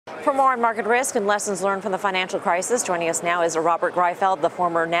For more on market risk and lessons learned from the financial crisis, joining us now is Robert Greifeld, the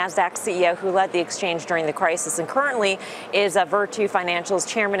former Nasdaq CEO who led the exchange during the crisis and currently is Virtu Financial's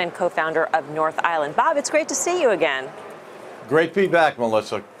chairman and co-founder of North Island. Bob, it's great to see you again. Great to be back,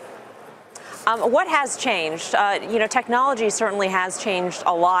 Melissa. What has changed? Technology certainly has changed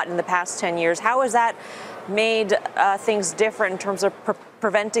a lot in the past 10 years. How has that made things different in terms of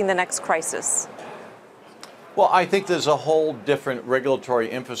preventing the next crisis? Well, I think there's a whole different regulatory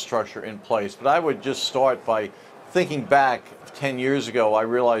infrastructure in place, but I would just start by thinking back 10 years ago. I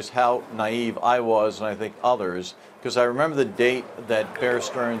realized how naive I was, and I think others, because I remember the date that Bear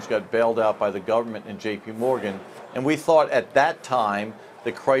Stearns got bailed out by the government and JP Morgan, and we thought at that time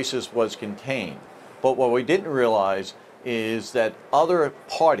the crisis was contained. But what we didn't realize is that other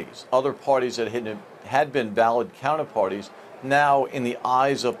parties that had been valid counterparties, now in the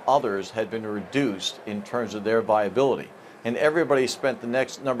eyes of others had been reduced in terms of their viability. And everybody spent the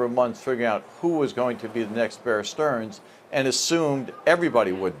next number of months figuring out who was going to be the next Bear Stearns and assumed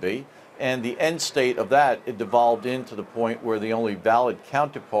everybody would be. And the end state of that, it devolved into the point where the only valid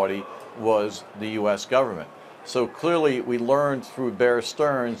counterparty was the US government. So clearly we learned through Bear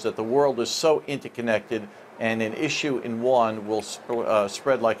Stearns that the world is so interconnected and an issue in one will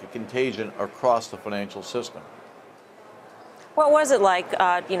spread like a contagion across the financial system. What was it like,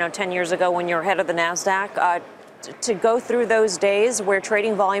 10 years ago when you were head of the Nasdaq, to go through those days where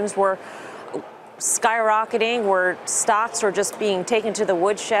trading volumes were skyrocketing, where stocks were just being taken to the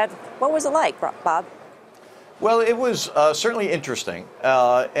woodshed? What was it like, Bob? Well, it was certainly interesting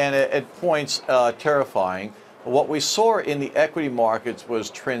and at points terrifying. What we saw in the equity markets was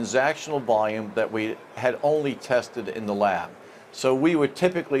transactional volume that we had only tested in the lab. So we would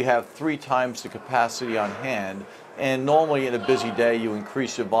typically have 3 times the capacity on hand, and normally in a busy day you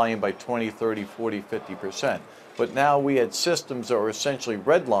increase your volume by 20, 30, 40, 50%. But now we had systems that were essentially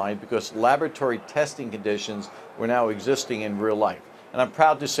redlined because laboratory testing conditions were now existing in real life. And I'm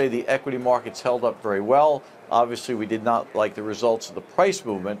proud to say the equity markets held up very well. Obviously, we did not like the results of the price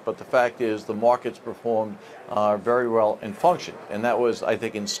movement, but the fact is the markets performed very well and functioned. And that was, I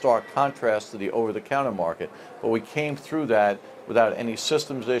think, in stark contrast to the over-the-counter market. But we came through that without any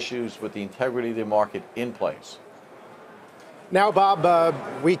systems issues, with the integrity of the market in place. Now, Bob,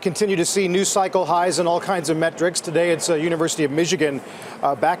 we continue to see new cycle highs in all kinds of metrics. Today, it's University of Michigan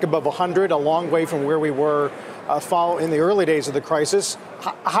back above 100, a long way from where we were in the early days of the crisis.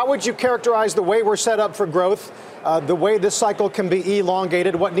 How would you characterize the way we're set up for growth, the way this cycle can be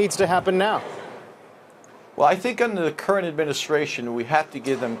elongated? What needs to happen now? Well, I think under the current administration, we have to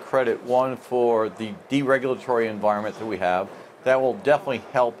give them credit, one, for the deregulatory environment that we have. That will definitely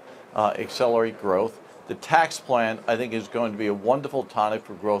help accelerate growth. The tax plan, I think, is going to be a wonderful tonic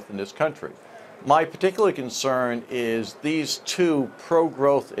for growth in this country. My particular concern is these two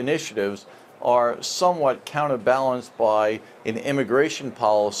pro-growth initiatives are somewhat counterbalanced by an immigration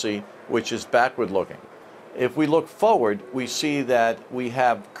policy which is backward-looking. If we look forward, we see that we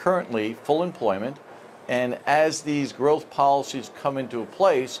have currently full employment, and as these growth policies come into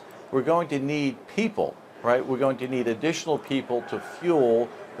place, we're going to need people, right? We're going to need additional people to fuel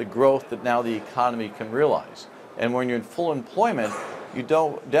the growth that now the economy can realize. And when you're in full employment, you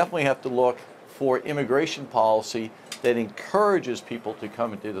definitely have to look for immigration policy that encourages people to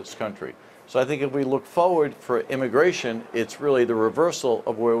come into this country. So I think if we look forward for immigration, it's really the reversal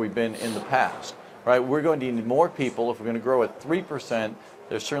of where we've been in the past, right? We're going to need more people. If we're going to grow at 3%,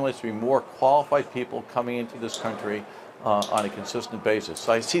 there certainly has to be more qualified people coming into this country on a consistent basis.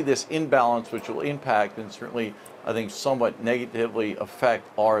 So I see this imbalance which will impact and certainly, I think, somewhat negatively affect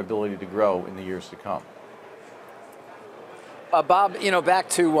our ability to grow in the years to come. Bob, back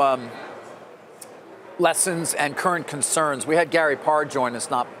to lessons and current concerns. We had Gary Parr join us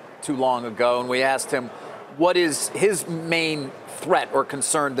not too long ago, and we asked him what is his main threat or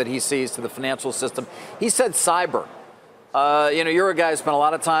concern that he sees to the financial system. He said cyber. You're a guy who spent a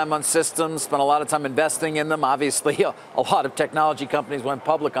lot of time on systems, spent a lot of time investing in them. Obviously, a lot of technology companies went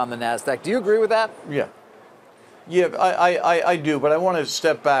public on the Nasdaq. Do you agree with that? Yeah. Yeah, I do, but I want to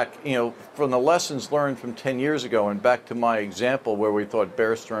step back, from the lessons learned from 10 years ago and back to my example where we thought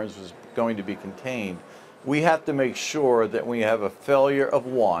Bear Stearns was going to be contained. We have to make sure that when you have a failure of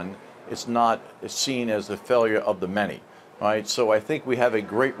one, it's not seen as the failure of the many, right? So I think we have a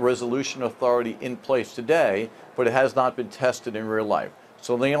great resolution authority in place today, but it has not been tested in real life.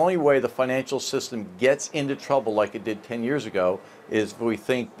 So the only way the financial system gets into trouble like it did 10 years ago is if we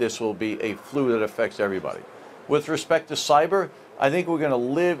think this will be a flu that affects everybody. With respect to cyber, I think we're going to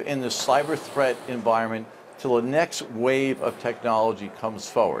live in the cyber threat environment till the next wave of technology comes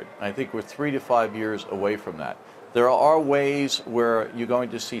forward. I think we're 3 to 5 years away from that. There are ways where you're going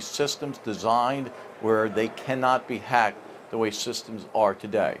to see systems designed where they cannot be hacked the way systems are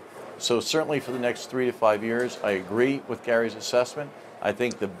today. So certainly for the next 3 to 5 years, I agree with Gary's assessment. I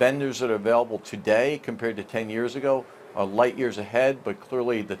think the vendors that are available today compared to 10 years ago are light years ahead, but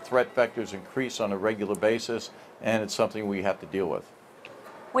clearly the threat vectors increase on a regular basis, and it's something we have to deal with.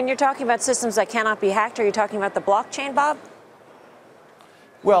 When you're talking about systems that cannot be hacked, are you talking about the blockchain, Bob?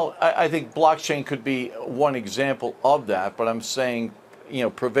 Well, I think blockchain could be one example of that, but I'm saying,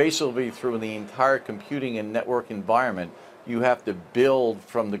 pervasively through the entire computing and network environment, you have to build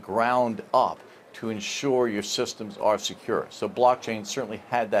from the ground up to ensure your systems are secure. So blockchain certainly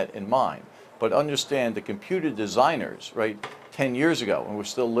had that in mind. But understand the computer designers, right, 10 years ago, and we're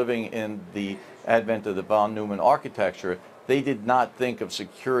still living in the advent of the von Neumann architecture, they did not think of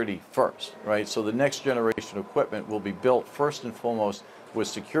security first, right? So the next generation of equipment will be built first and foremost with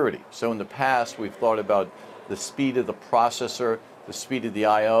security. So in the past, we've thought about the speed of the processor, the speed of the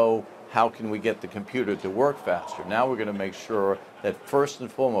I/O, how can we get the computer to work faster? Now we're going to make sure that first and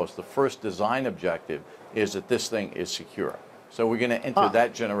foremost, the first design objective is that this thing is secure. So we're going to enter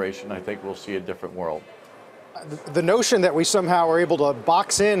that generation. I think we'll see a different world. The notion that we somehow are able to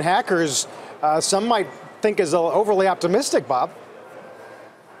box in hackers, some might think is overly optimistic, Bob.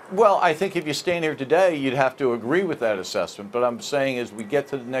 Well, I think if you stand here today, you'd have to agree with that assessment. But I'm saying as we get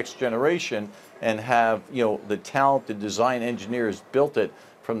to the next generation and have, the talented design engineers built it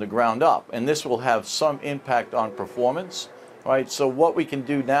from the ground up, and this will have some impact on performance, right? So what we can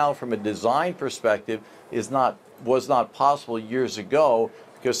do now from a design perspective was not possible years ago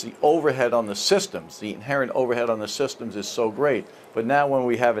because the overhead on the systems, the inherent overhead on the systems is so great. But now when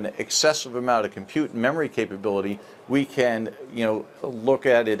we have an excessive amount of compute and memory capability, we can, look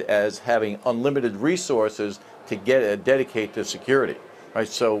at it as having unlimited resources to dedicate to security, right?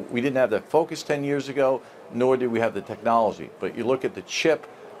 So we didn't have that focus 10 years ago, nor did we have the technology. But you look at the chip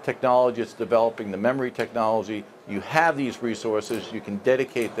technology it's developing, the memory technology, you have these resources, you can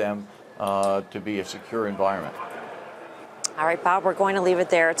dedicate them to be a secure environment. All right, Bob, we're going to leave it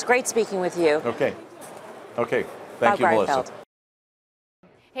there. It's great speaking with you. Okay. Thank Bob you, Greifeld. Melissa.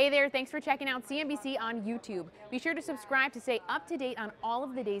 Hey there, thanks for checking out CNBC on YouTube. Be sure to subscribe to stay up to date on all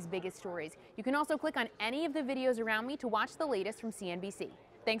of the day's biggest stories. You can also click on any of the videos around me to watch the latest from CNBC.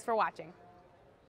 Thanks for watching.